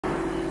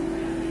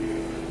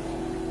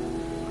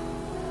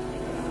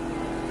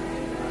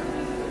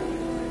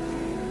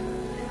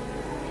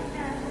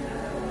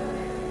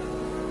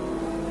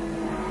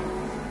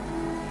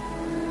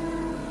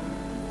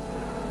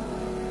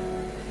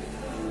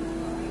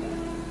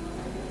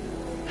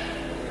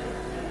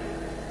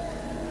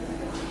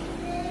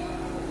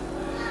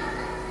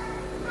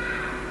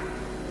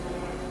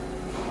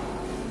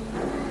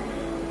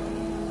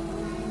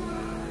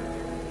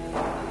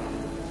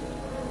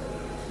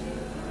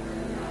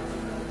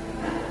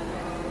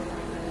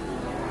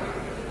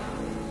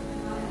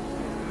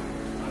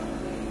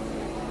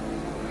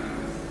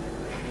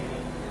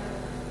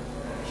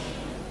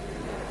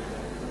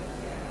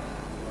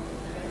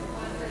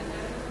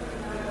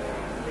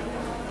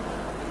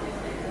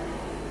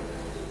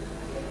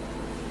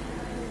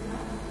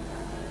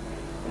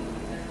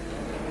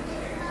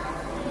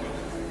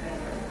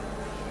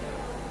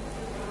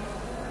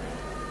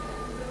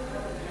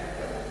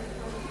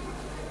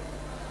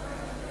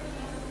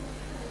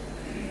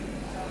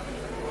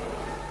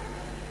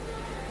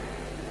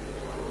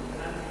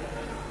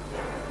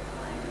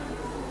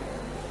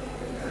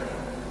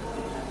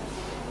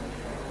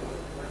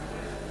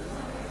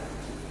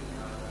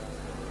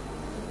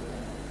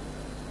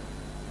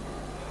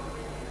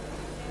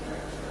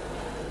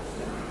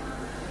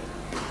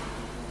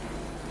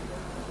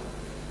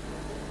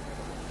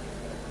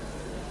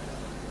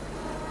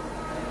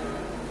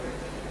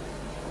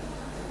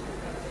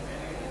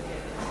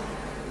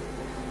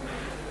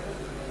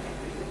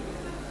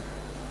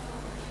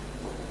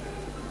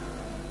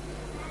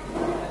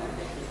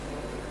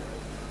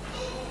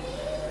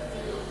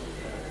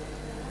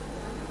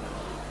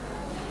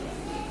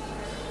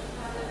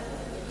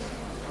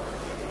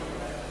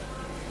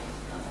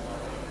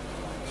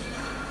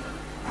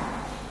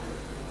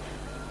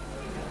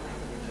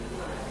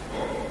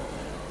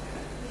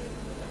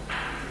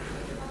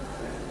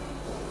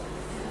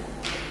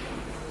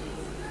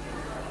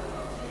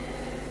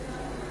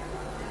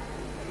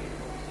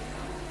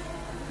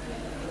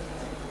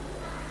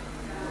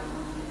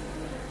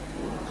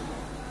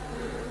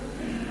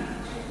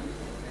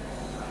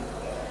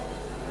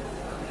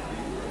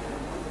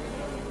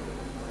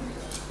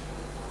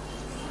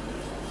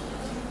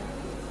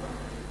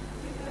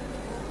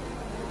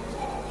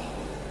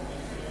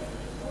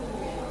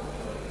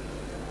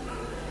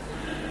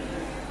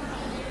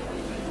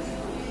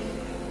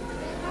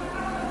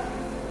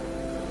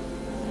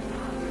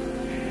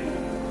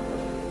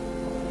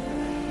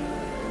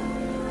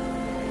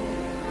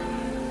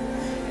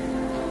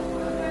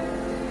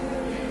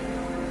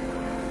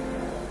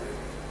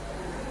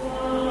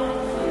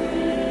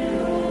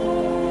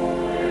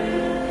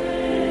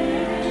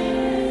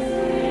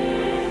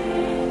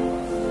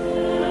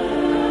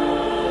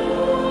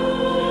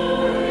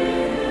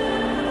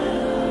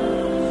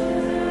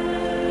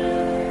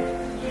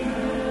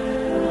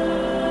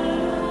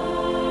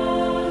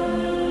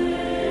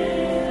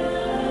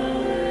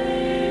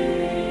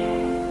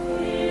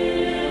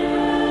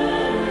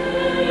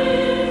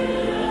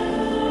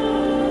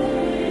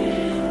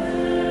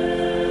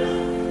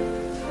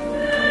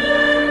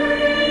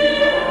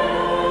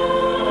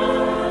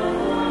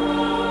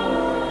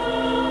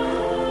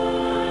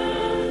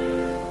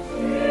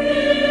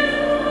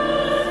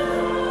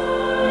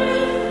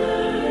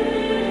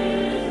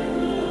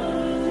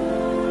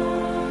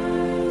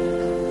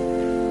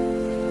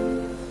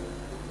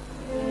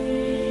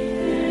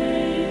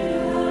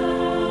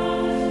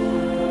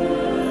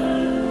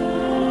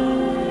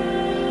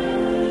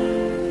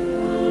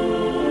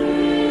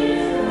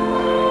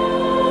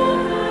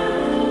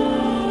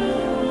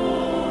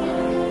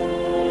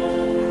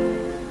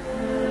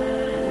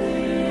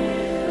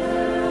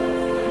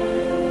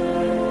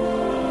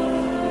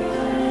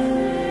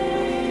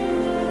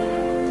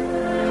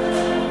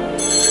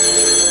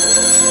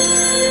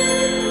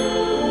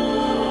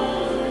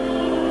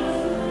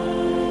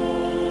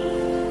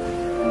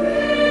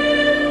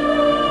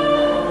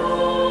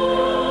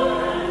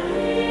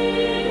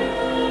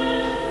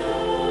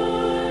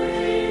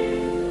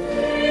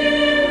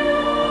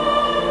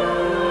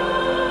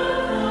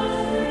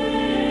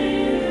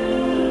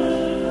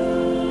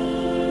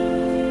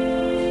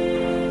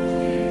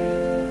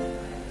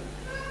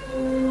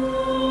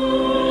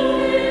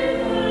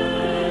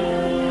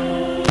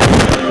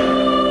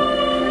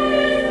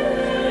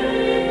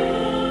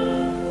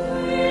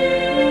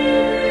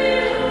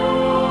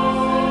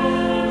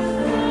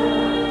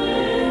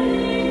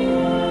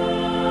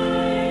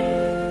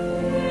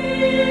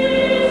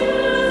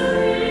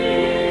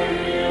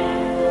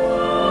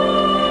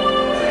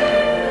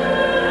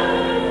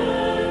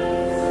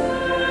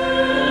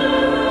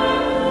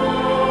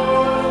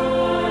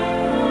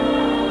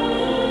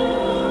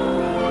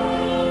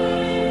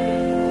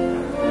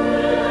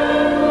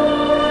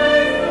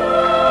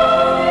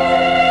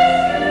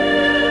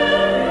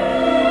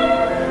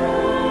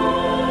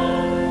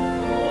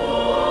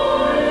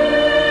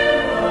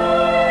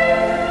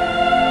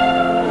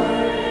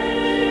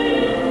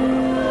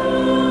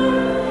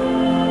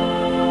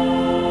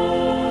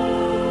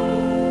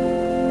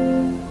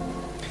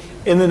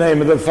In the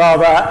name of the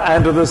Father,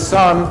 and of the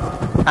Son,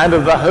 and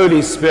of the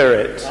Holy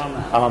Spirit.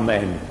 Amen.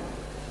 Amen.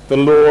 The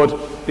Lord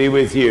be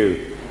with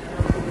you.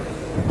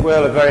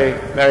 Well, a very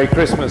Merry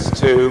Christmas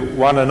to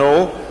one and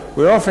all.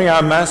 We're offering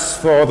our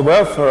Mass for the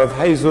welfare of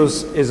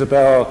Jesus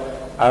Isabel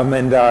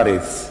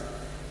Almendarez.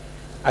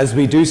 As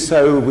we do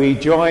so, we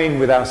join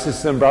with our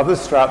sisters and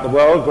brothers throughout the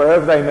world,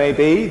 wherever they may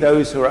be,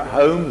 those who are at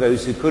home,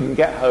 those who couldn't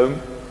get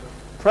home,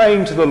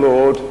 praying to the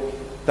Lord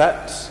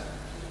that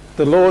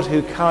the Lord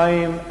who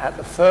came at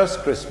the first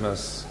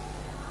Christmas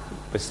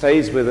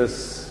stays with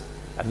us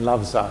and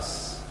loves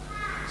us.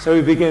 So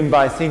we begin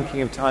by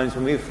thinking of times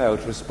when we've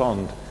failed to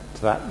respond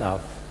to that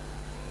love.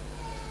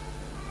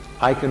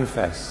 I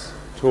confess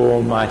to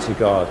Almighty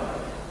God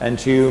and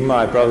to you,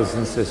 my brothers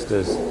and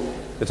sisters,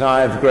 that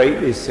I have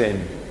greatly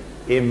sinned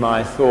in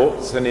my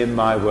thoughts and in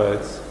my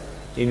words,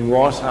 in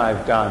what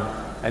I've done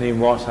and in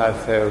what I've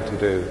failed to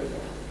do,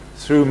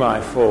 through my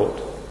fault,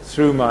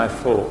 through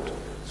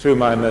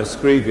my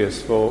most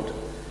grievous fault,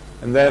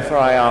 and therefore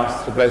I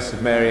ask the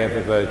Blessed Mary,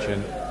 ever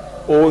Virgin,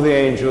 all the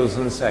angels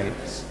and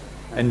saints,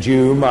 and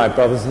you, my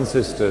brothers and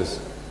sisters,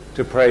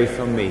 to pray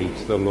for me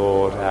to the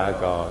Lord our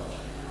God.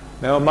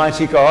 May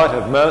Almighty God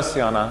have mercy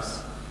on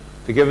us,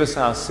 forgive us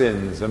our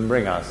sins, and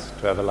bring us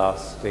to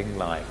everlasting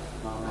life.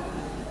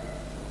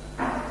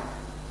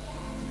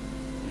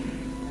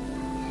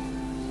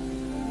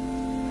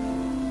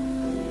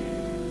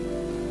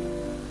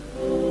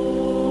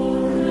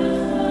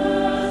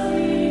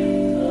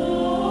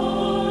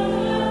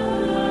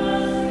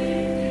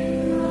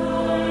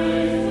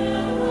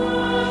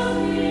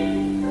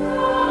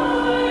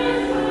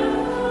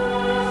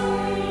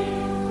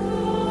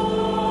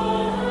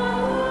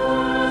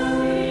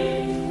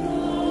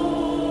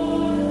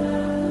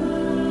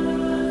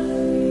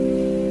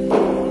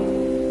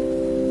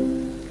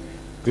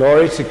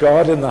 Glory to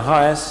God in the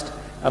highest,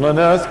 and on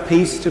earth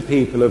peace to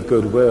people of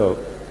good will.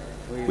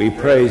 We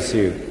praise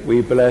you,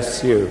 we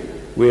bless you,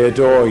 we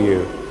adore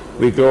you,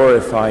 we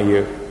glorify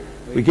you.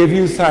 We give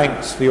you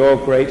thanks for your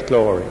great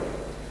glory.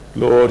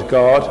 Lord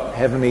God,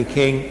 heavenly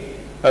King,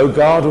 O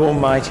God,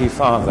 almighty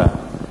Father,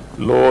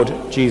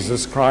 Lord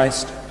Jesus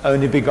Christ,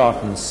 only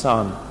begotten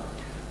Son,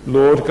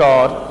 Lord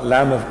God,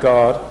 Lamb of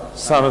God,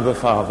 Son of the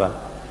Father,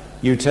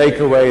 you take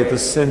away the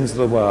sins of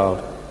the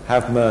world,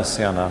 have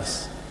mercy on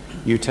us.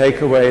 You take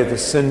away the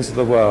sins of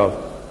the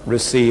world,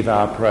 receive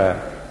our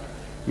prayer.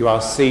 You are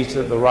seated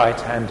at the right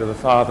hand of the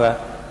Father,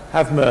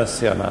 have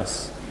mercy on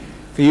us.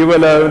 For you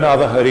alone are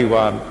the Holy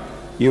One,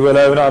 you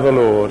alone are the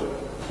Lord,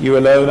 you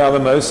alone are the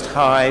Most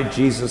High,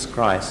 Jesus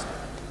Christ,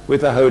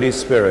 with the Holy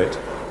Spirit,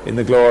 in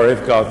the glory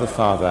of God the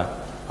Father.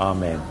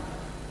 Amen.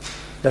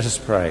 Let us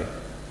pray.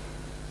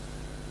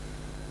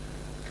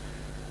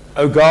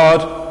 O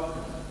God,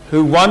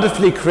 who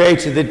wonderfully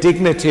created the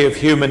dignity of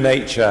human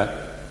nature,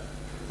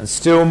 and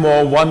still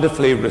more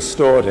wonderfully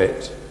restored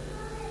it,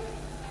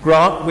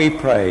 grant, we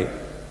pray,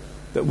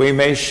 that we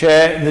may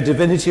share in the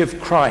divinity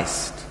of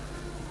Christ,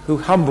 who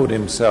humbled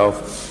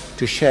himself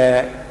to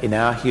share in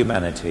our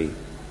humanity,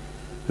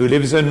 who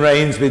lives and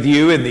reigns with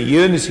you in the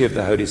unity of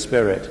the Holy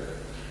Spirit,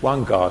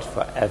 one God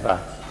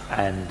forever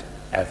and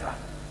ever.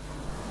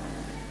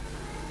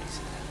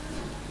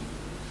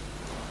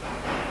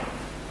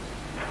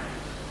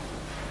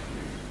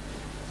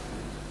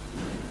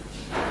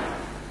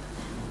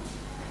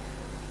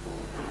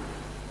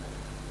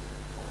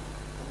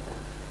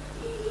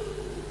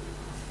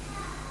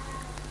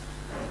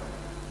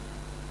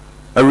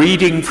 A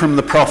reading from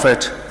the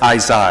prophet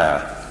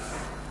Isaiah.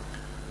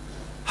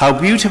 How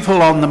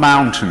beautiful on the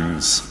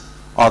mountains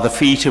are the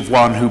feet of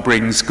one who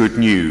brings good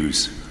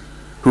news,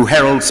 who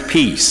heralds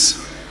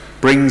peace,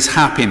 brings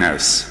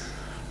happiness,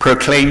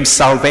 proclaims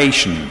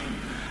salvation,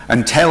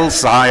 and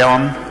tells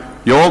Zion,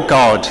 your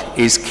God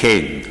is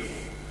King.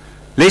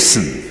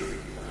 Listen,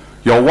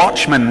 your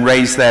watchmen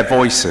raise their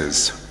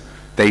voices,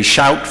 they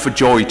shout for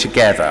joy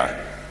together,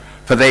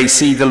 for they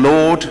see the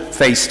Lord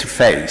face to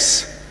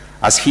face,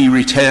 as he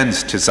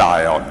returns to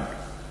Zion.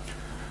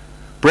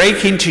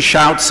 Break into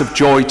shouts of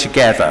joy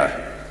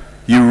together,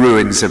 you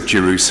ruins of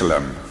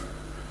Jerusalem.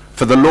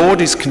 For the Lord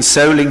is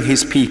consoling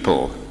his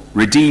people,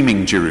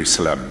 redeeming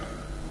Jerusalem.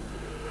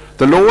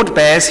 The Lord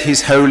bears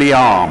his holy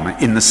arm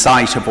in the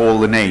sight of all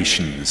the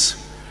nations,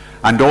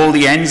 and all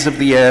the ends of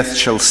the earth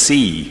shall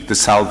see the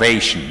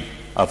salvation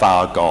of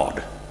our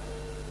God.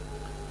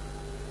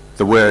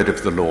 The word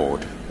of the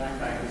Lord.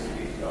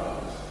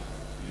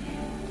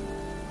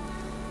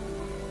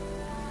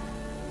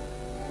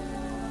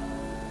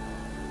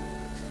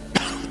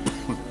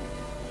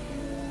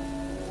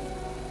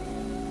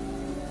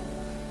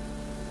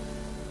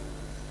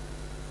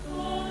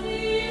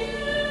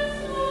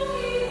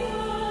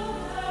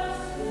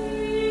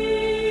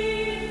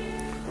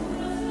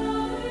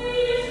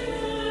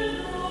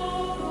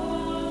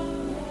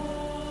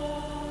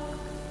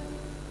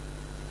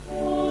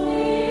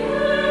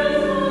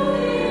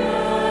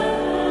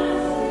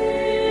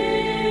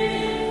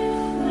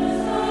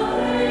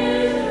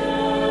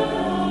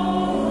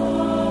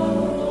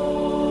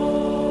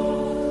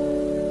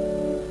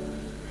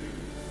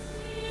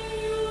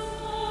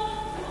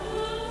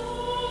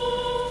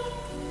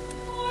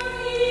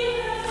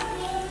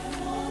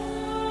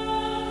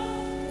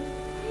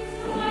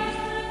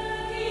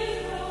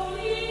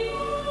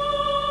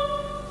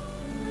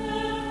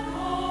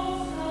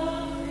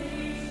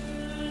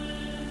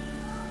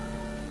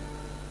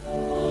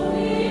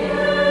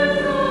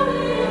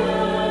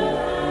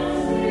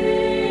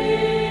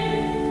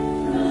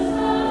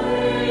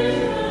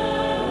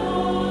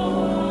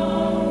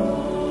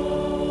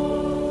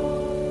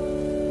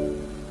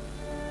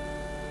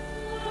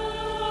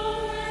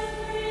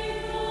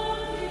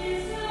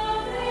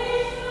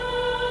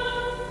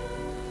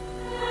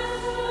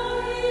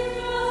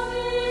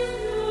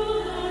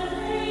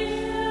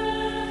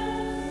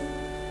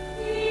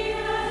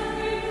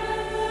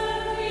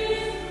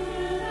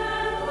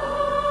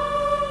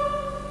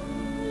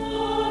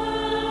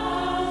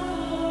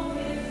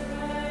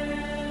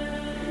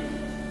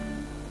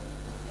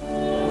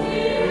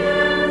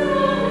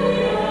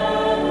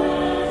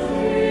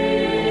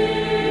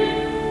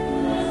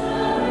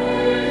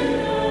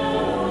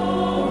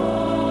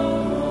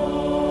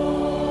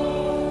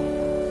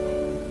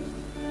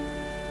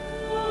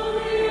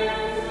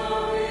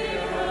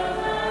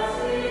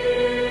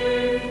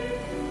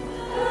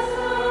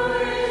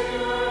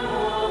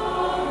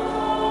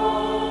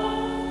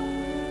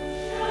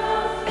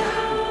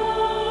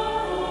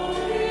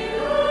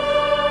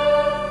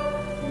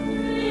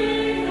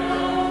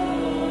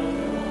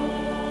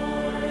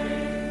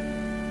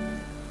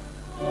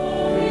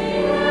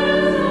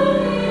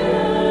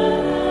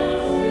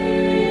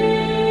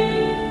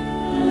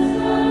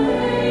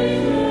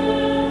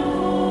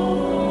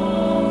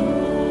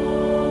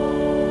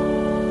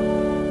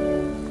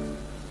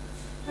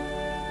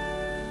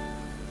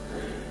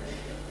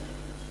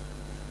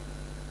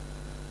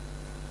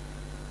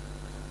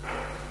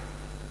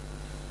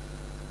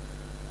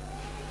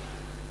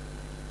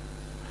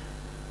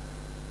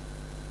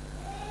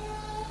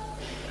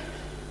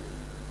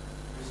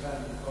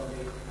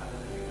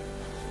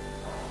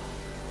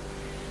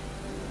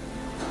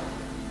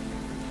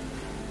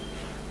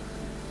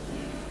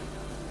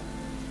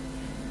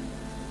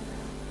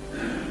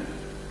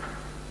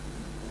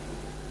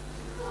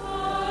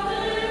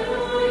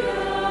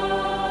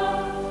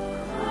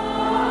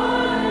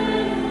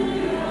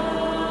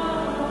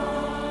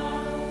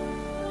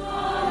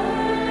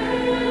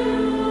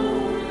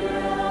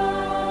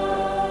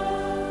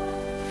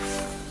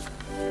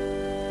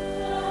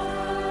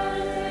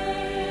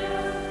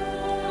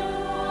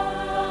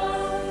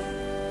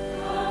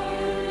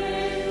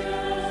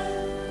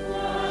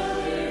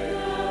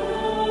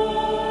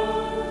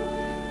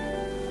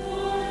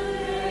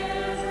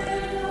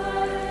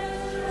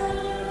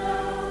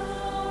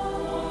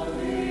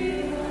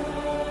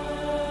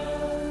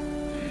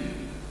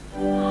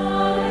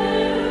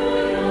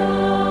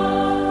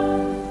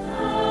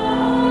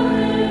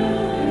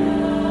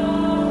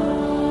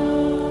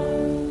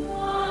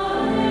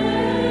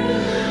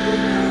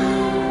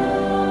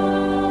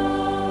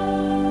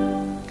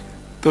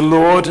 The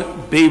Lord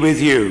be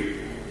with you.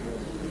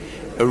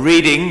 A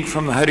reading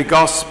from the Holy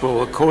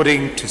Gospel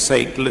according to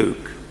St.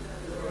 Luke.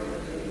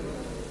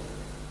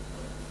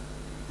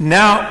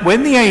 Now,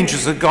 when the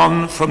angels had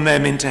gone from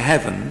them into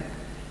heaven,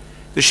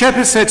 the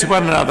shepherds said to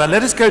one another,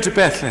 "Let us go to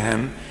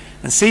Bethlehem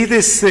and see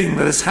this thing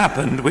that has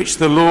happened, which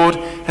the Lord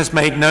has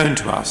made known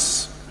to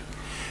us."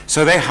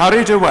 So they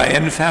hurried away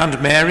and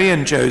found Mary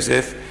and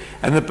Joseph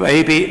and the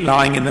baby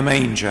lying in the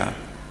manger.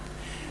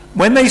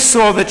 When they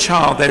saw the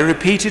child, they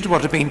repeated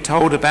what had been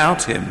told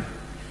about him,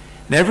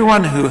 and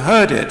everyone who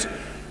heard it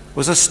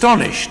was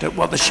astonished at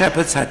what the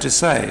shepherds had to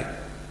say.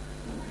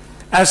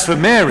 As for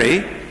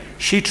Mary,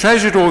 she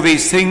treasured all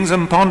these things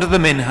and pondered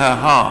them in her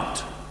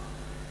heart.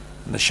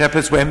 And the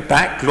shepherds went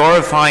back,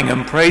 glorifying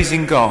and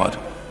praising God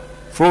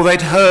for all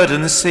they'd heard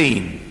and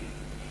seen.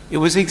 It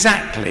was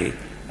exactly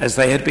as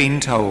they had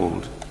been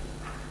told.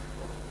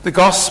 The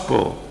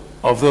Gospel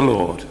of the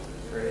Lord.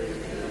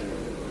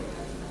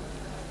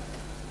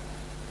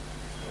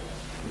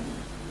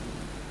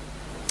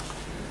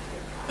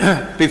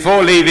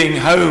 Before leaving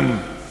home,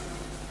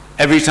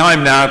 every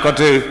time now I've got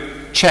to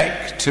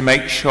check to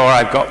make sure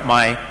I've got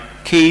my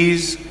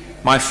keys,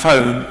 my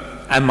phone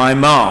and my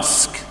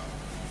mask,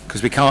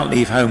 because we can't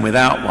leave home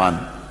without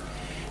one.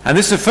 And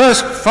this is a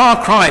first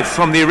far cry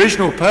from the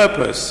original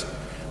purpose.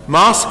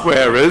 Mask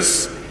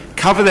wearers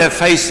cover their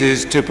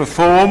faces to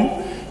perform,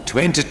 to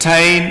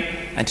entertain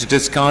and to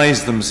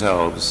disguise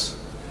themselves.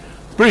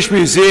 The British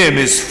Museum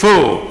is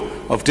full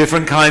of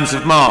different kinds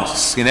of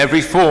masks in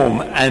every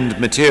form and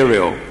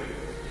material.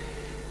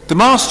 The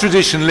mask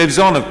tradition lives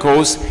on, of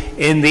course,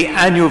 in the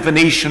annual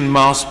Venetian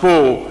mask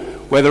ball,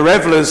 where the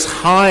revellers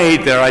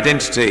hide their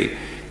identity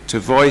to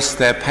voice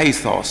their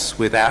pathos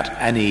without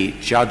any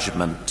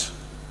judgment.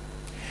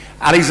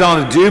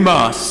 Alexander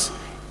Dumas,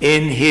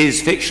 in his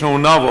fictional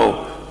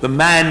novel, The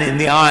Man in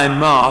the Iron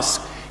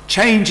Mask,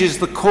 changes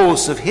the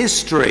course of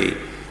history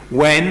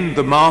when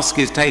the mask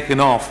is taken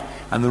off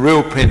and the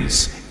real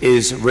prince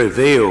is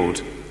revealed.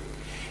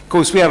 Of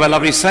course, we have a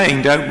lovely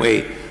saying, don't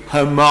we?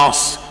 Her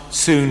mask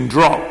soon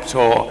dropped,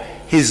 or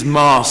his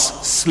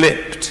mask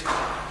slipped.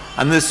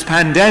 And this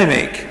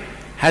pandemic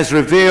has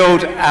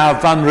revealed our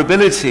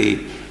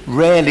vulnerability,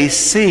 rarely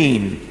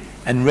seen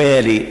and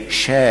rarely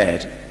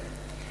shared.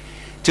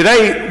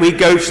 Today we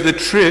go to the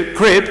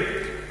crib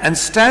and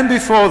stand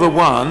before the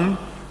one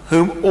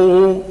whom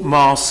all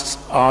masks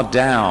are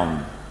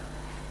down,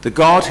 the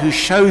God who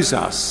shows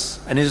us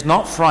and is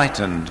not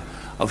frightened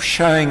of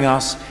showing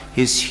us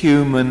his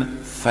human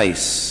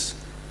face.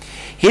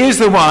 He is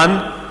the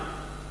one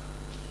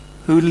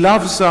who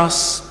loves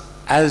us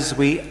as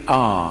we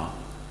are.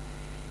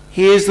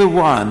 He is the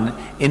one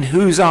in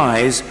whose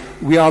eyes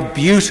we are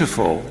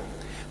beautiful.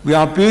 We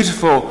are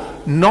beautiful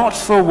not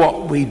for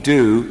what we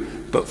do,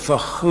 but for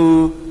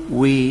who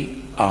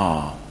we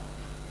are.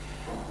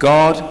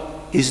 God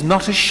is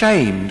not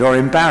ashamed or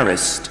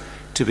embarrassed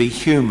to be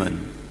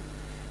human,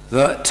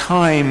 though at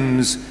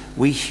times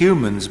we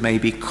humans may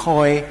be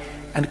coy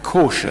and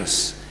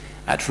cautious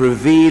at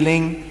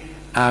revealing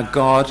our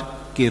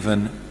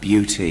God-given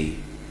beauty.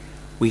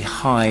 We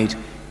hide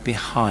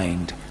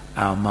behind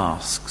our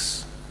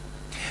masks.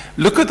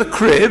 Look at the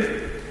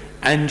crib,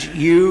 and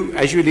you,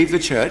 as you leave the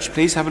church,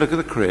 please have a look at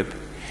the crib,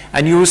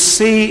 and you will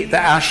see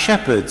that our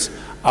shepherds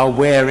are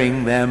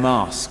wearing their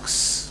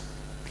masks.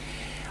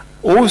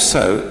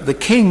 Also, the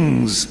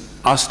kings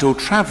are still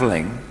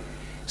travelling,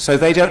 so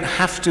they don't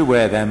have to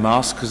wear their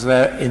masks because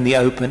they're in the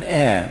open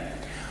air.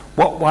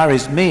 What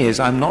worries me is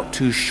I'm not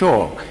too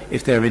sure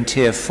if they're in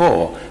Tier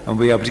 4 and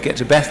we'll be able to get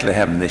to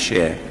Bethlehem this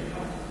year.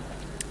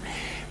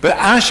 But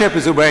our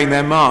shepherds are wearing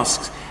their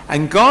masks,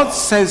 and God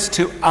says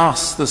to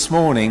us this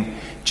morning,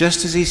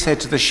 just as he said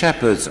to the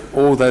shepherds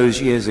all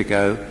those years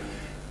ago,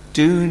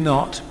 do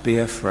not be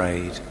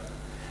afraid.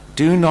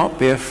 Do not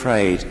be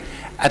afraid.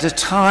 At a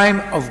time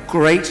of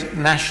great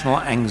national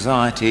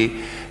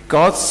anxiety,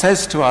 God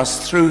says to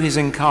us through his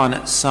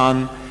incarnate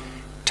Son,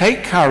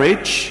 take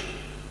courage,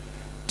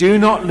 do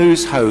not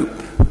lose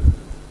hope,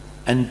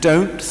 and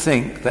don't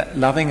think that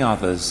loving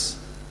others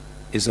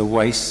is a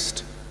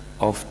waste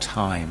of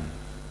time.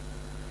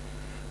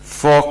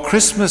 For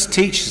Christmas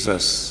teaches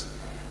us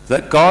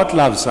that God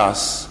loves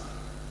us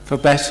for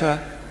better,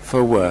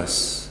 for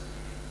worse,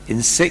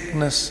 in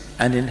sickness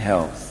and in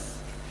health,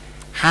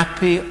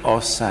 happy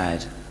or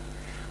sad.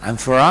 And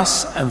for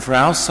us and for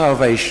our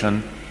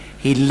salvation,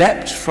 he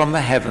leapt from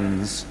the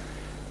heavens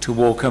to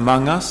walk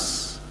among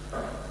us,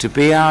 to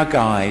be our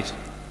guide,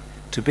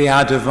 to be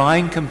our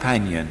divine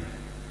companion,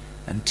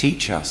 and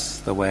teach us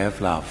the way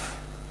of love.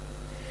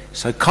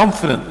 So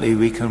confidently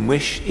we can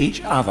wish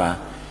each other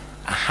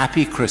a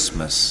happy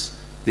Christmas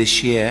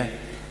this year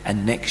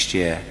and next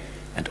year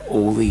and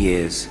all the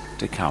years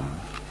to come.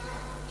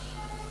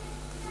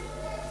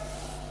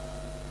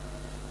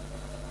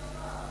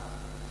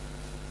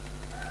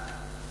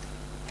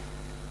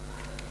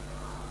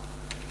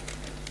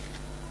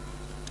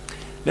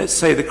 Let's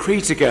say the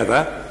Creed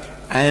together,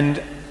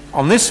 and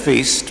on this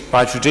feast,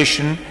 by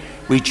tradition,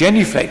 we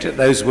genuflect at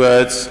those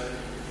words,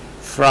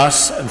 for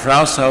us and for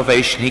our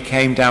salvation he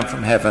came down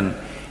from heaven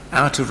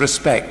out of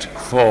respect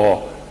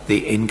for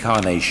the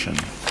Incarnation.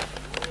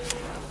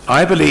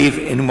 I believe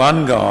in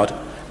one God,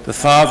 the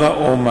Father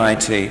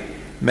Almighty,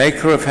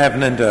 maker of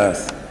heaven and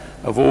earth,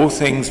 of all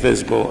things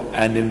visible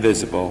and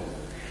invisible.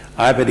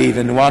 I believe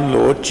in one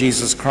Lord,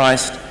 Jesus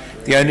Christ,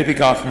 the only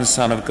begotten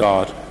Son of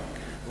God,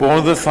 born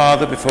of the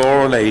Father before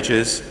all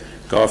ages,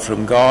 God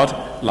from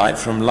God, light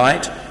from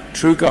light,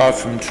 true God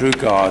from true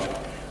God,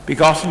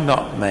 begotten,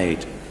 not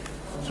made,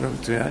 through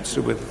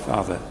with the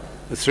Father,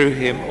 but through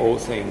him all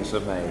things are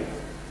made.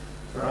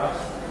 For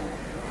us,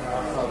 for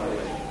our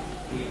salvation,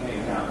 he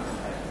came down from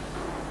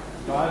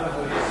heaven. By the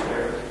Holy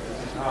Spirit,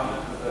 was incarnate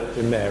of the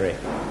Virgin Mary,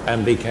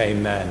 and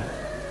became man.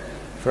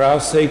 For our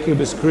sake he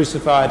was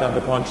crucified under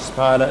Pontius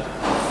Pilate.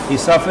 He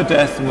suffered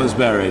death and was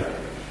buried,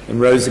 and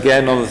rose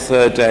again on the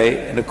third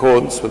day in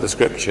accordance with the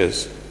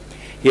Scriptures.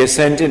 He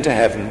ascended into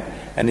heaven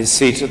and is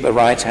seated at the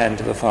right hand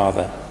of the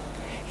Father.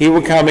 He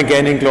will come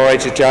again in glory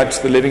to judge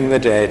the living and the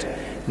dead,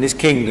 and his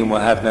kingdom will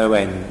have no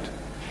end.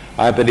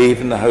 I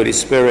believe in the Holy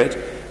Spirit,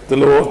 the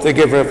Lord, the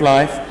giver of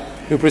life,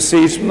 who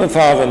proceeds from the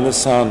Father and the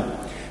Son,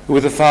 who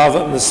with the Father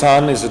and the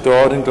Son is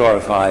adored and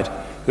glorified,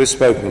 who has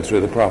spoken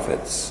through the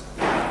prophets.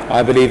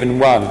 I believe in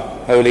one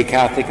holy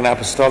Catholic and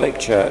Apostolic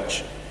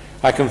Church.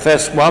 I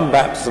confess one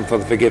baptism for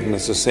the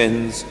forgiveness of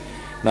sins,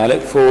 and I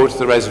look forward to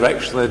the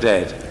resurrection of the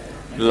dead,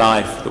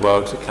 life of the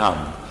world to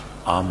come.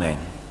 Amen.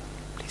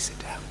 Please sit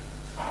down.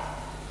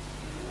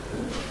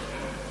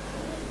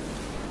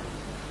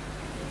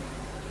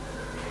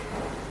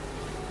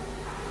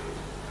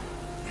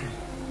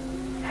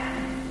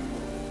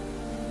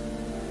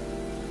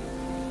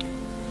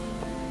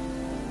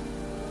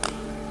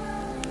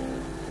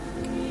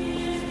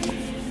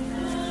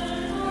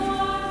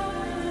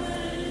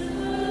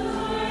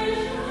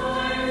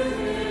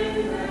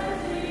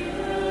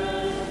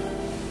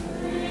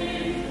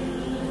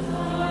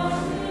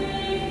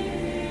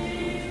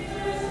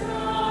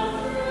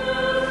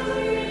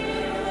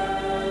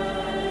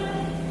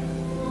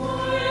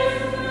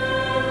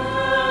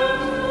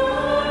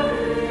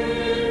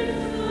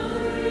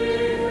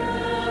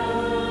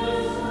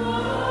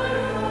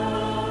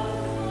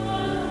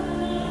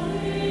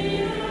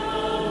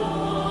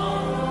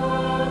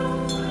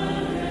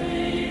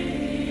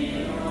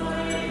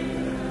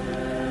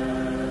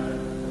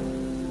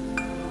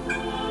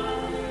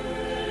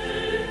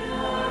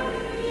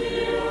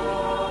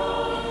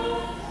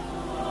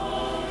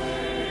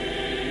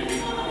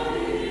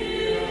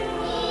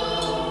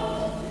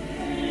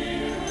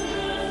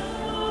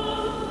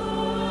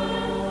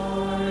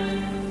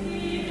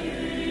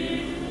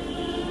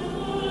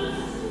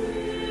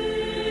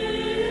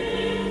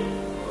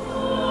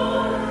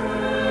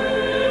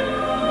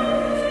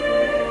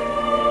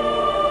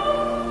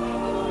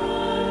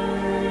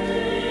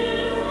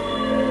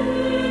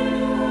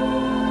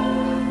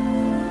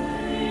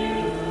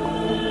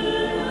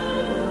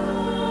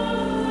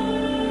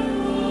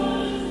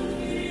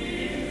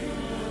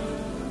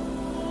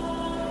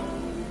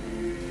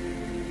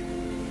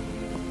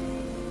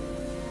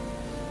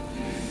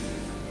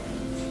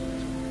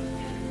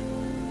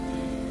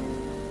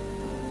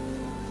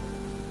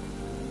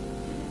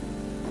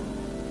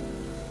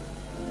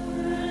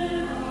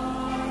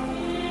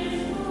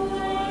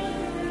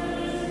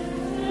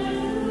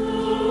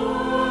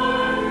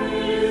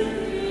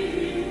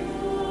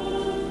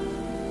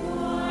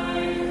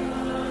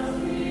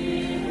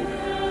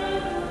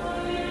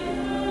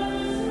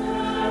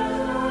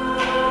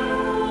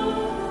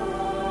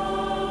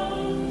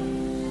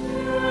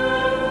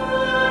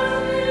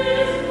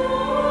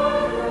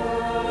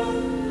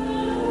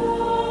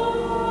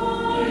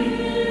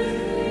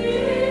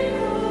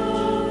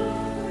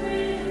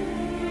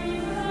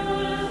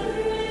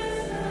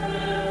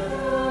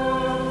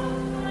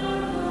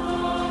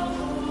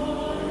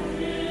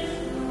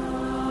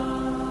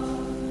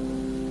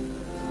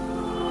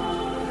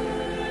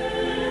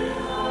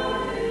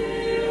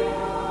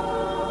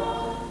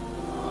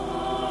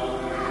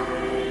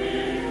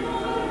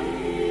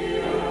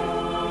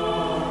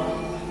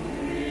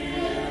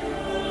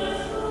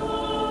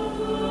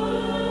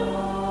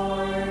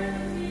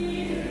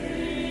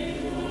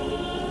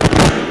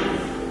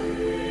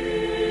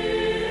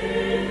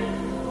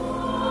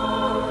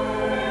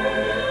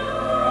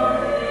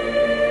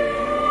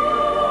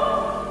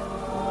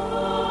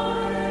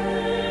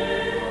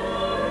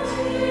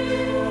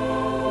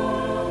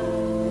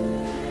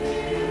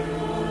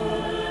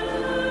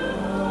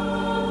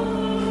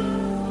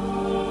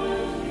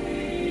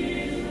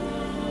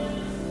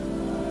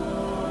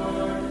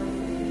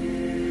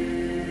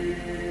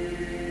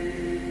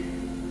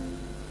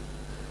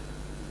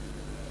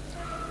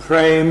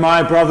 Pray,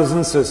 my brothers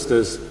and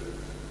sisters,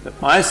 that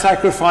my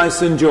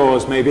sacrifice and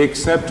yours may be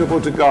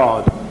acceptable to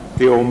God,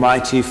 the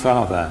Almighty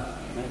Father.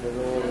 May the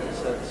Lord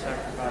accept the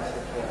sacrifice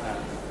at your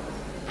hands,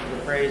 for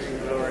the praise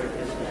and glory of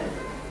his name,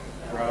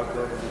 for our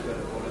good and the good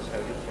of all his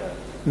holy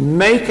church.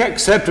 Make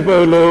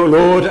acceptable,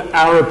 Lord,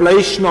 our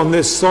oblation on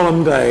this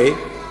solemn day,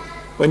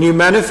 when you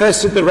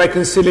manifested the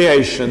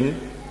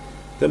reconciliation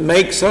that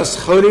makes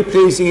us wholly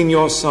pleasing in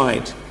your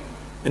sight,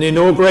 and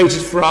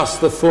inaugurated for us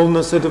the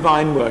fullness of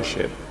divine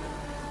worship,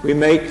 we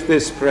make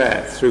this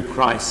prayer through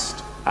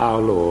Christ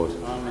our Lord.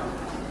 Amen.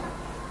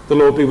 The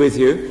Lord be with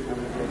you.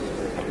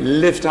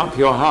 Lift up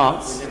your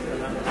hearts.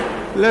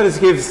 Let us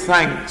give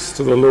thanks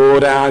to the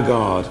Lord our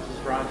God.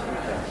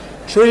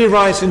 Truly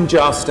right and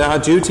just, our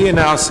duty and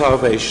our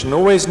salvation,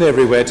 always and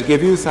everywhere to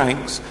give you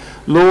thanks,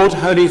 Lord,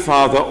 Holy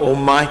Father,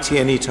 Almighty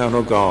and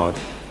Eternal God.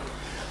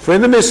 For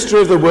in the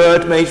mystery of the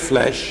Word made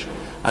flesh,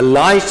 a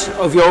light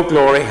of your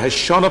glory has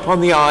shone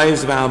upon the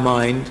eyes of our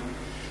mind,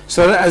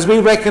 so that as we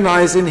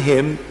recognize in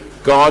him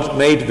God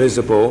made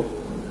visible,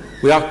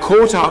 we are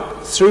caught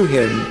up through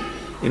him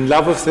in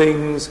love of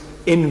things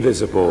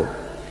invisible.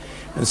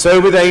 And so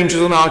with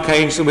angels and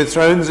archangels and with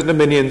thrones and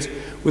dominions,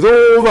 with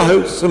all the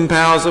hosts and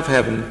powers of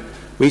heaven,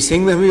 we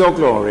sing them your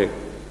glory,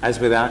 as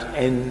without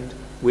end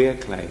we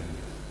acclaim.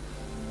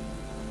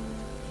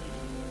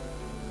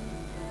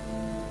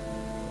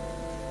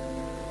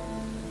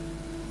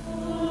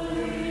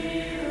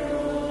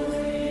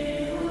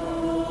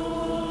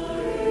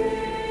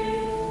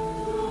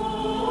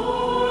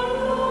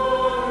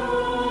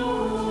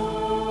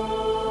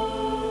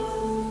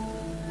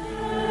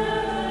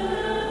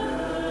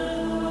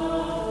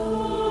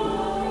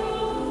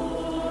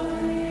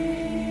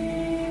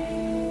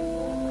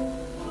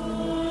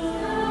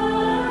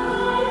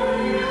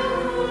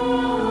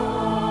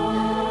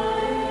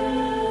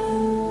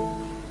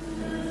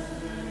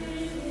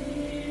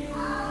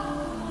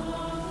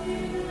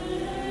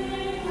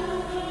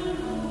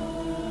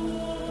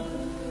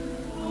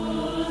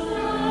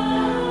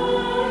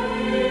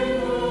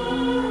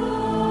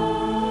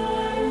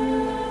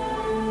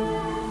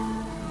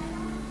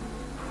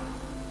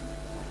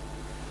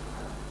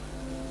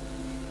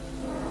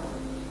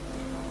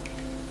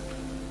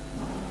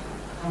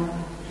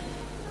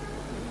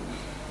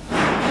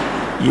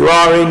 You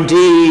are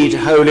indeed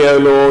holy, O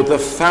Lord, the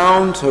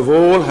fount of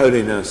all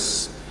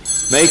holiness.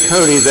 Make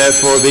holy,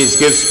 therefore, these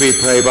gifts, we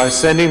pray, by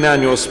sending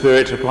down your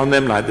Spirit upon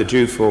them like the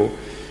dewfall,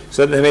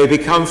 so that they may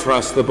become for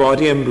us the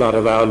body and blood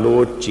of our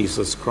Lord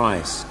Jesus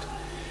Christ.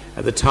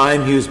 At the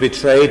time he was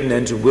betrayed and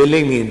entered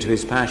willingly into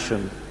his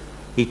passion,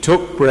 he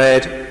took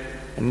bread,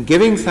 and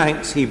giving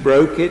thanks, he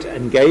broke it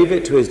and gave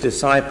it to his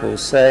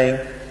disciples, saying,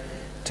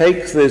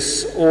 "Take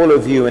this, all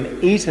of you,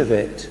 and eat of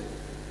it.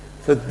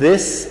 For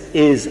this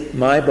is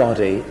my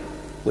body,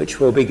 which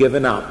will be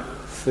given up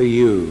for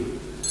you."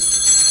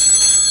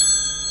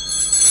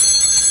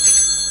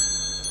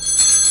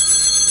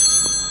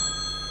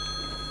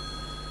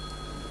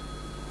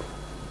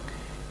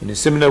 In a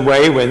similar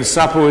way, when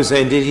supper was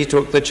ended, he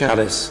took the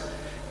chalice,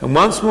 and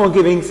once more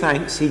giving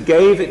thanks, he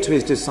gave it to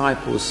his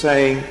disciples,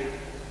 saying,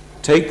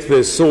 "Take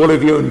this, all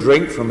of you, and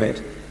drink from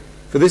it.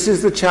 For this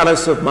is the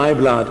chalice of my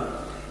blood,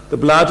 the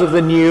blood of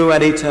the new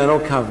and eternal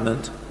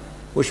covenant,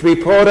 which will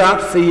be poured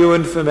out for you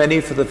and for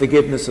many for the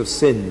forgiveness of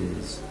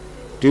sins.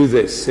 Do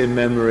this in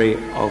memory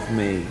of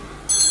me."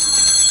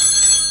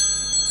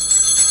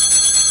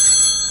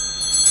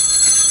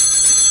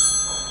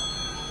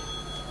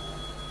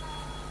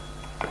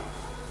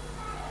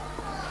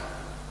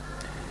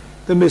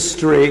 The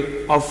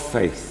mystery of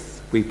faith.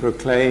 We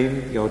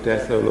proclaim your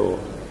death, O Lord,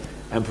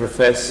 and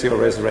profess your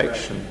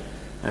resurrection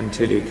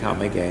until you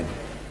come again.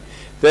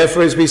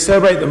 Therefore, as we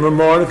celebrate the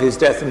memorial of his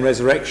death and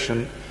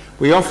resurrection,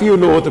 we offer you,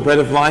 Lord, the bread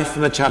of life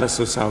and the chalice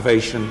of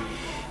salvation,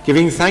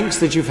 giving thanks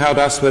that you've held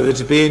us whether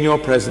to be in your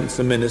presence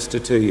and minister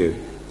to you.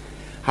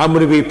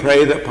 Humbly we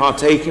pray that,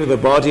 partaking of the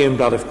body and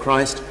blood of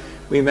Christ,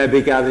 we may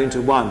be gathered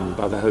into one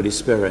by the Holy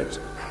Spirit.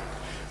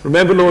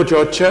 Remember, Lord,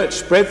 your church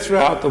spread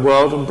throughout the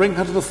world, and bring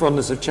her to the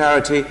fullness of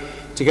charity,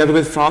 together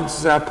with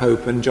Francis our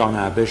Pope and John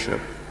our Bishop.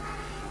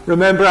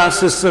 Remember our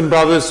sisters and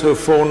brothers who have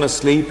fallen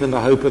asleep in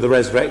the hope of the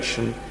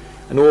resurrection,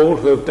 and all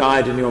who have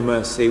died in your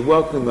mercy.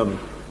 Welcome them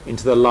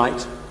into the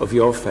light of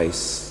your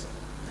face.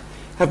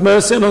 Have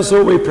mercy on us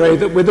all, we pray,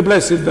 that with the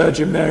Blessed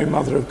Virgin Mary,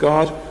 Mother of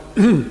God,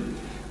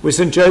 with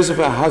St. Joseph,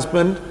 her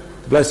husband,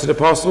 the blessed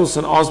apostles,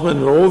 St. Osmund,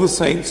 and all the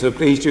saints who have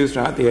pleased you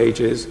throughout the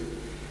ages,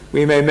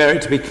 we may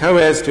merit to be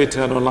co-heirs to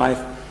eternal life,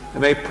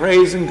 and may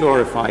praise and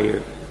glorify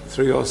you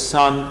through your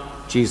Son,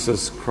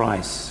 Jesus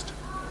Christ.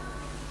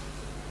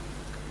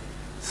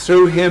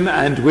 Through him,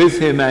 and with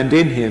him, and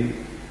in him,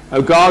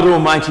 O God,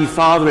 Almighty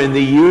Father, in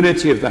the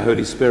unity of the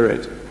Holy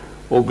Spirit,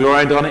 all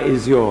glory and honor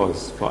is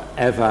yours for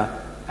ever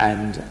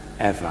and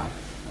ever.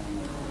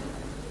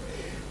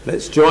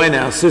 Let's join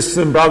our sisters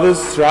and brothers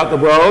throughout the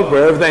world,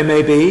 wherever they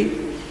may be,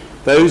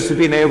 those who've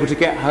been able to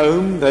get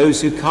home,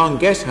 those who can't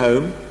get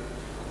home,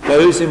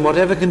 those in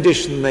whatever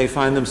condition they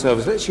find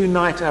themselves. Let's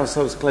unite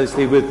ourselves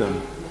closely with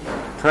them,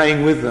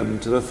 praying with them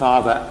to the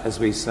Father as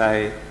we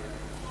say,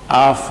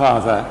 "Our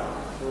Father,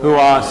 who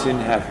art in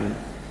heaven,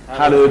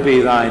 hallowed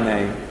be thy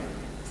name.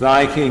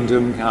 Thy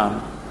kingdom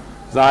come.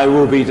 Thy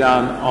will be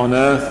done on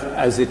earth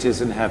as it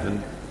is in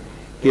heaven.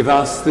 Give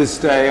us this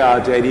day our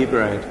daily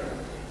bread,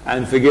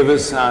 and forgive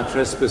us our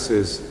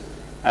trespasses,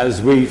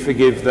 as we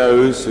forgive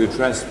those who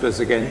trespass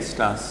against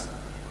us.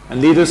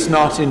 And lead us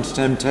not into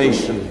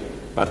temptation,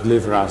 but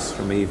deliver us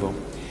from evil."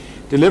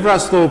 Deliver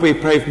us, Lord, we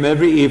pray, from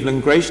every evil,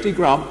 and graciously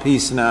grant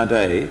peace in our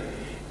day,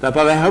 that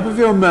by the help of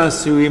your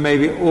mercy we may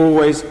be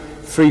always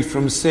free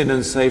from sin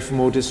and safe from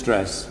all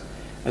distress,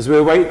 as we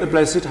await the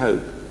blessed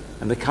hope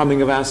and the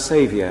coming of our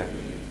Saviour,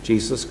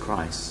 Jesus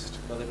Christ.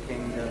 For the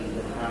kingdom,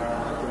 the power,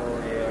 and the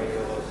glory are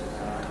yours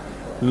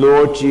now.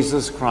 Lord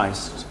Jesus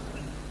Christ,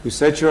 who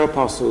said to your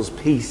apostles,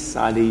 "Peace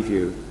I leave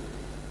you,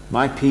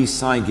 my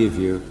peace I give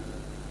you,"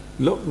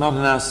 look not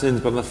on our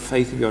sins but on the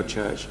faith of your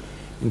church,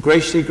 and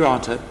graciously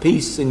grant her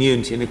peace and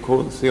unity in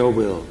accordance with your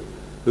will,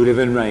 who live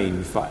and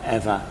reign for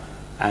ever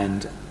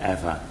and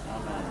ever.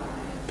 Amen.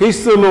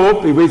 Peace of the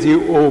Lord be with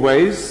you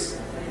always.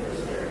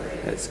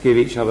 Let's give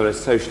each other a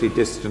socially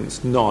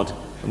distanced nod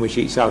and wish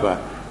each other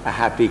a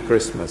happy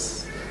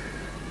Christmas.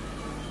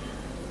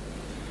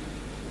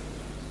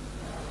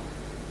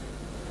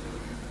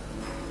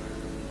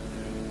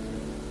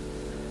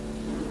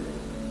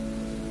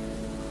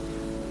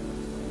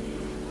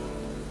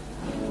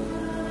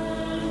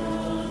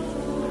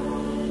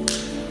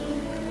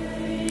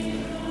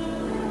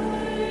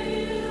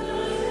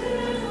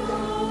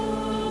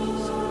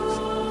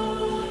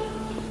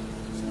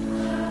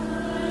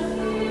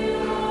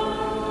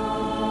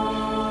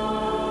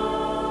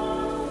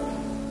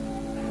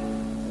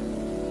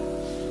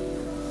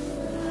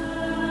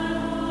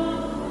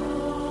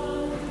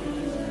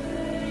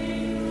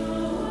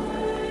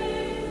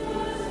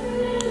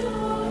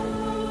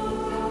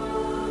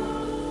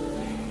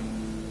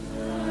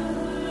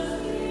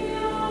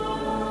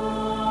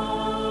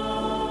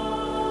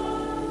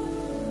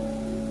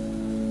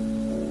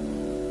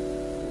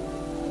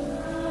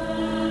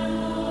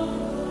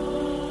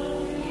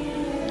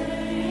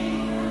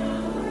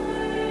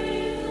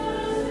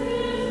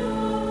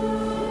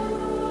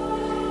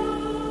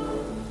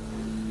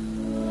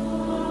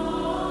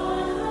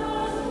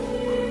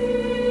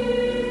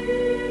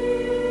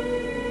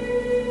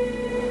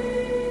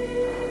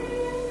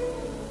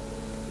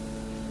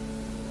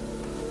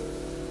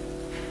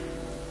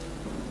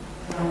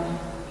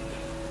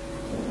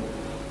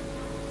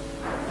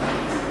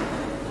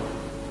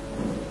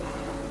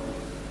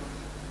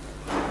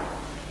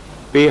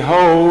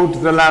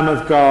 Behold the Lamb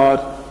of God.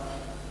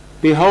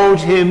 Behold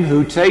him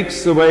who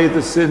takes away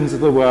the sins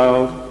of the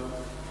world.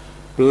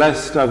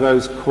 Blessed are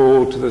those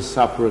called to the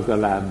supper of the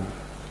Lamb.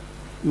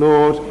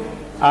 Lord,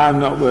 I am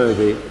not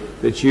worthy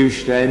that you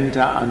should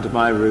enter under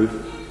my roof.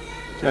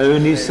 To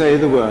only say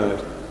the word,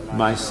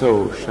 my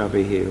soul shall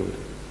be healed.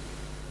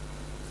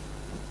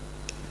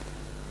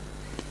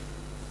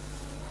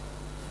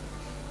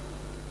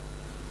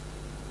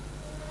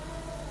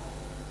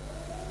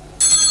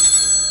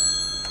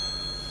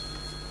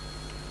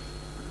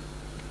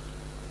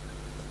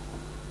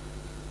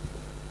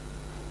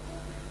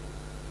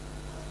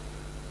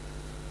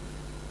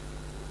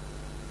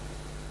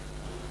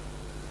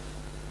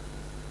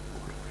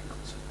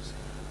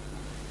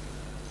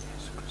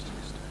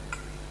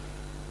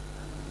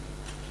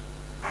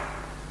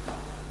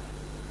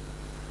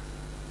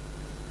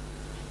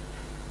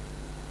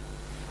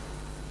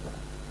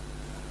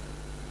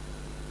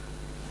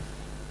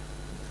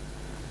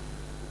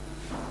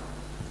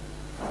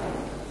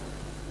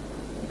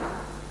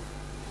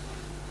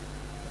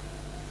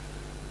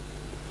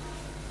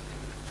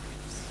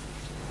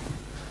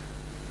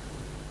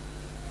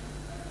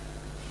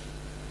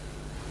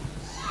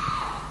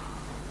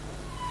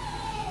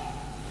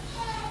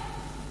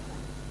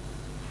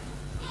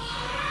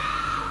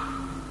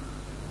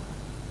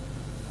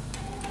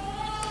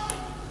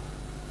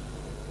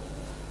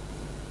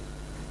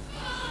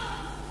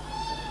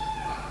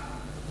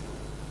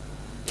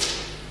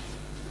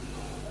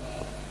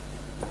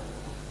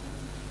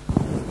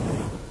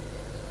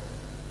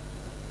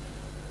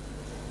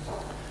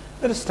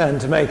 Let us stand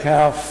to make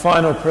our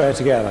final prayer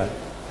together.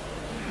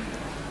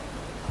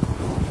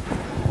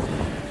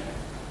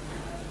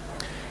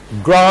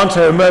 Grant,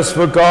 O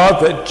merciful God,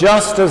 that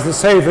just as the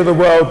Saviour of the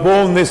world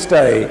born this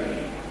day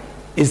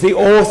is the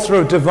author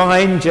of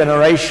divine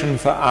generation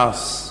for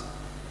us,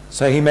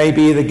 so he may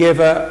be the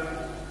giver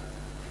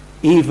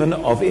even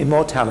of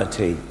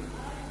immortality.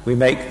 We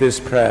make this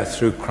prayer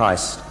through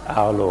Christ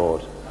our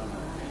Lord.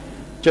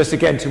 Just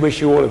again to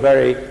wish you all a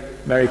very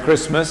Merry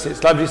Christmas.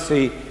 It's lovely to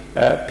see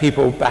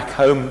people back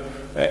home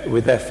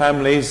with their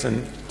families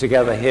and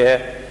together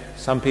here.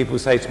 Some people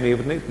say to me,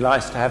 wouldn't it be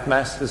nice to have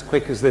Mass as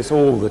quick as this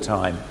all the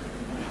time?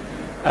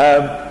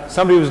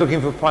 Somebody was looking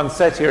for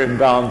poinsettia in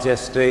Barnes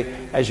yesterday.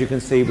 As you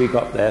can see, we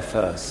got there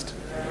first.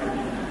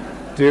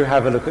 Do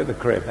have a look at the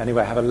crib.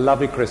 Anyway, have a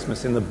lovely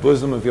Christmas in the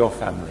bosom of your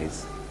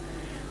families.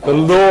 The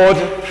Lord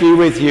be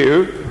with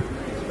you.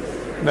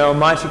 May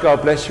Almighty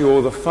God bless you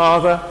all, the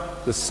Father,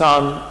 the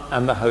Son,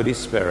 and the Holy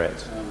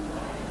Spirit.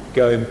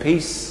 Go in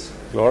peace,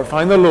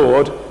 glorifying the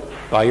Lord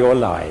by your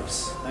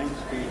lives. Thanks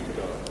be to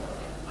God.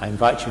 I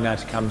invite you now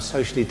to come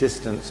socially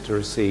distanced to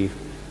receive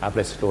our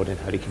Blessed Lord in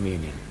Holy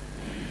Communion.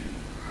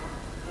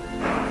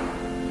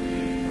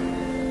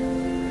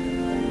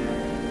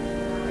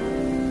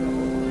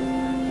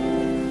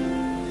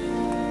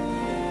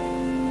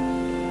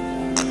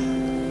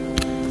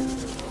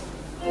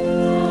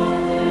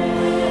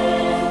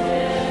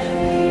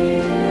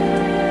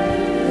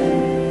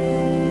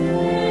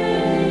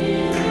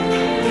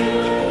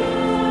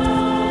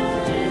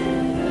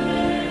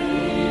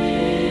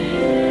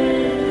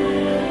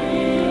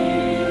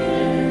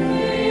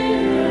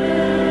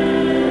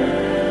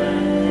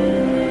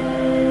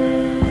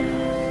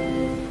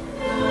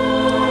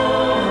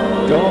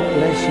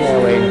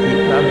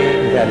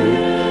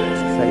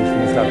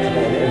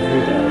 and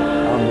every day.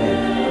 Amen.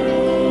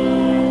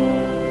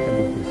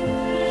 Happy Christmas.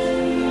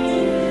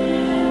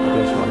 God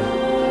bless you.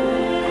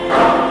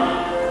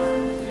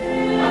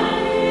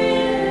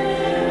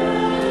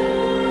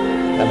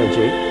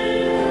 Allergy.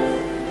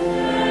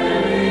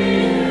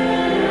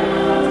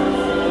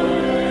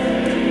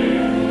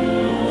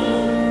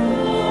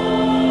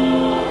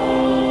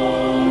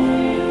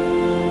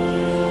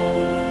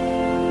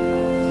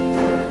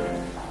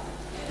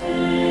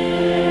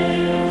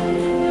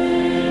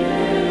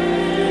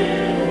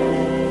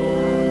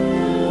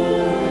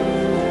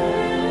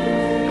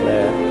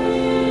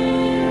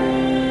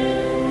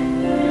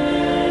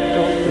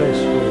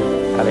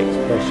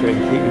 And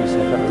keep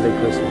yourself. Have a lovely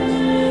Christmas.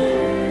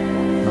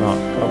 Mark,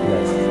 God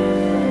bless.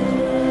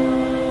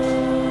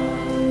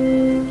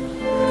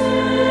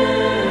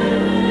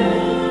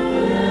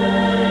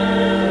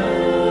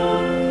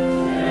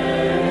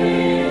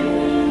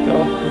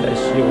 God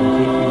bless you and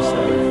keep you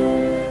safe.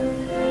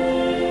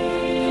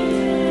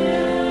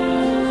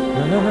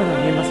 No,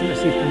 you mustn't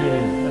receive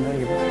communion. No,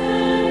 you mustn't.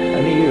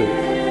 Only you.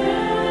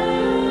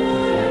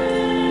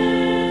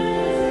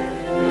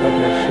 God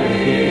bless you and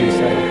keep you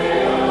safe.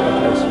 God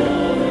bless you.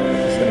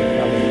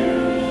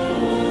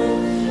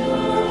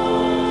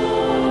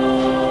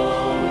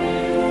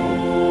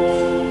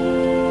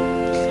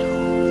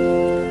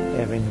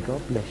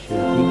 God bless you.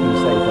 Keep you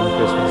safe on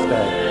Christmas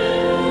Day.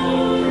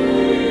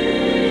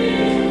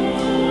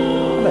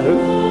 Hello.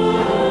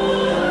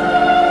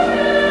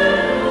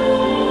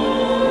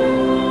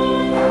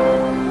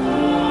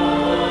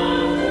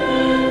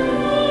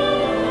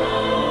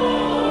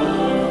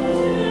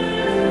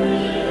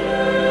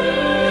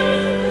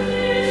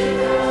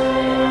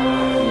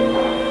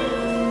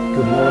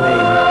 Good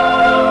morning.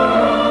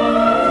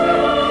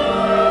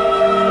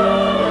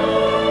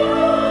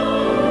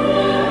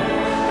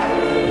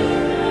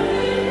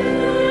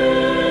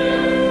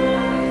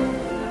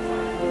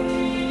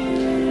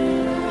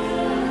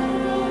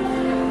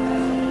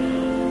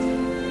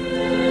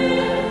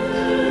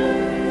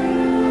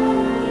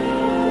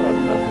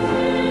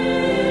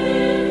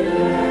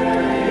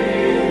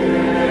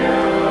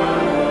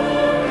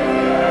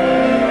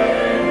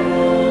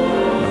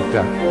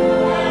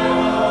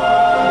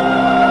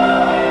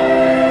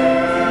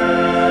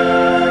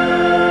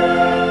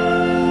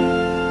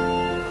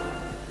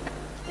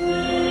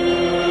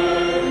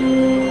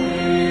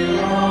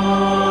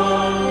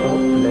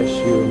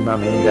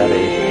 Mummy and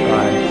Daddy,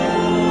 bye.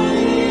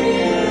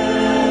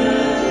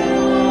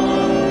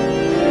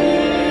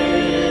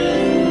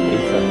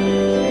 Ethan.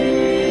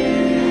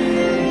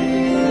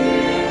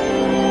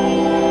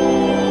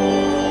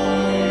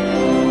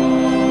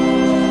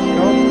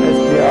 God bless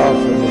the art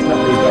and this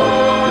lovely dog.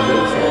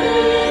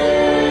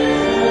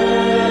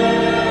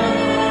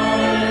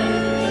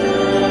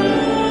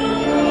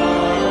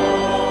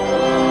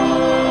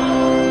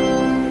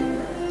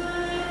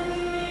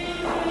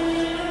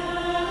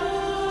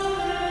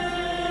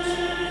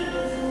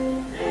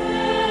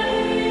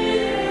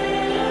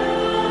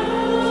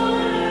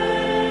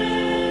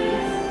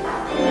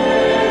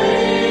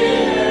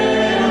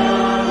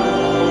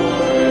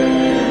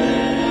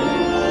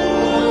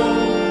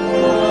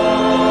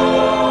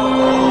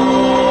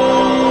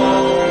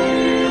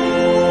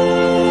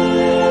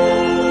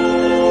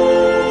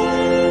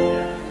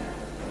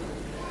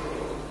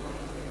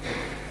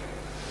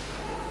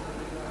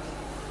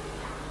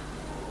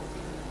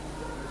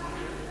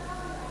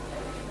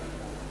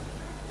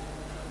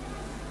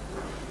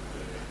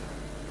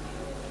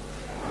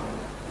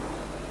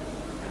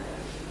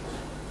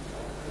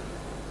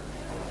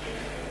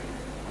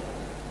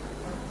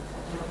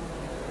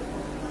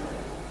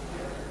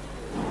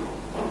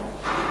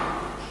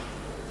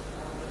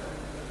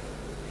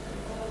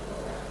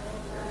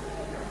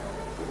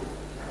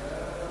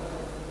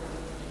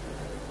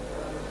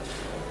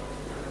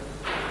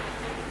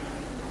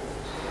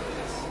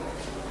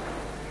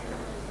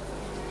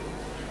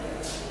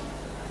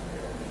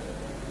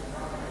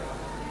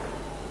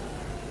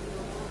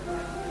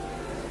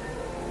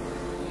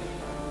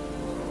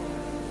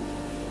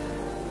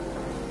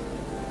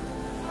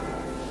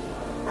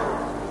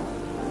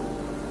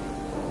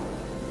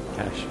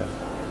 Asha.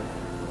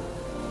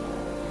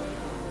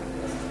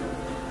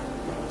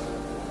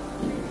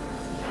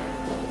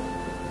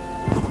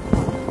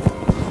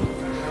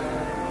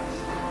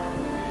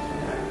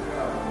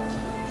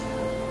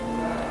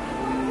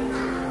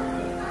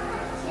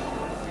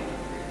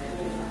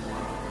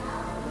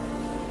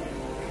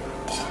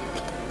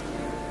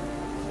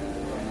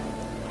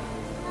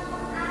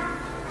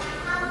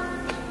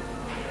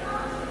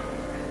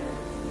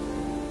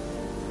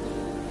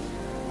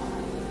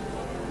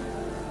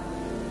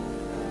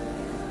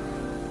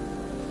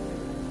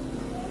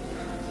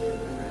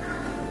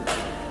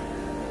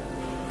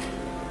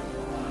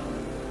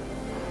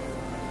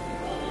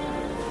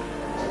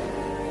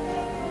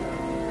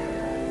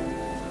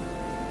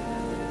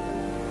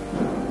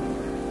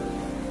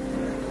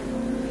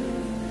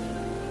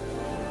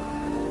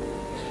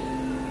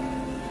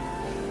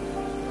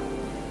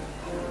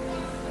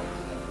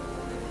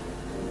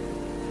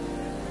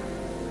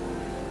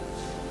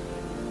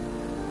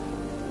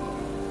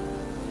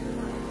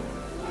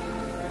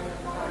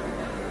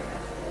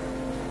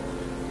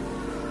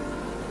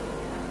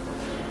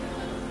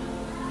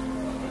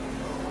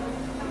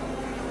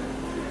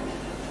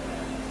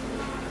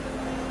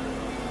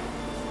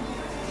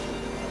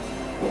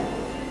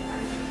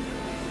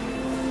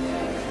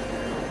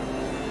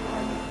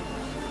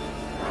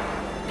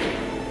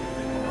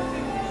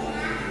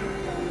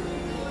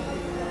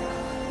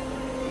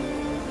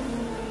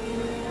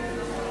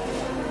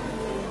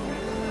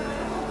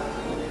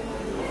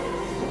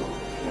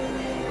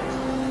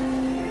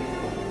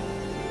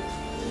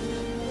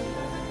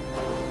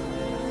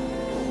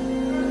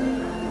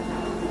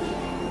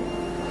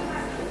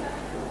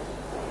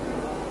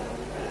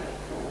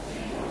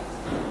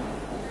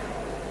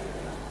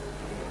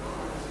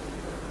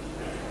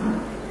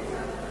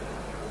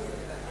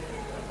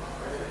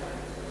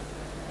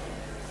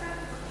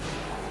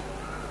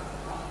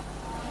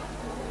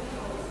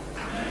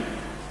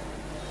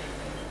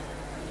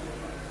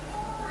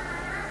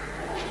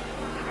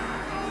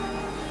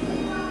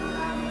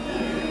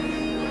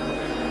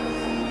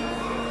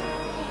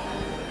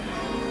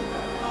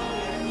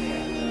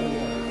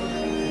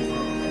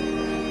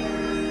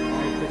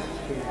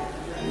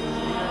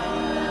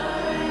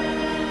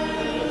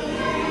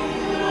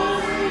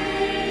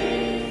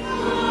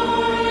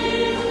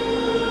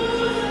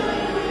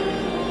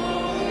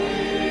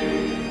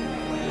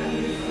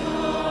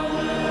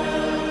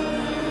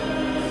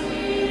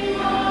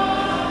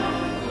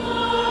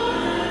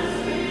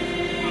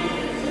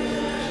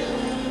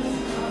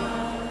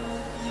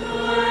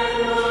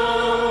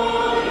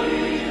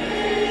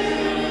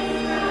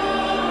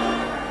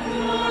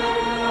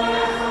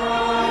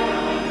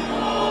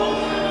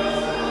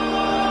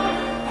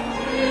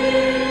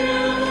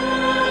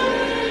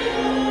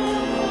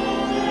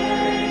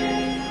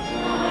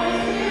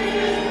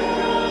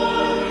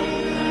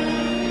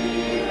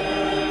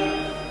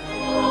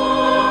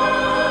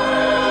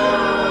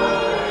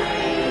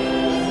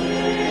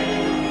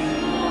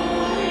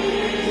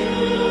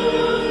 Amen.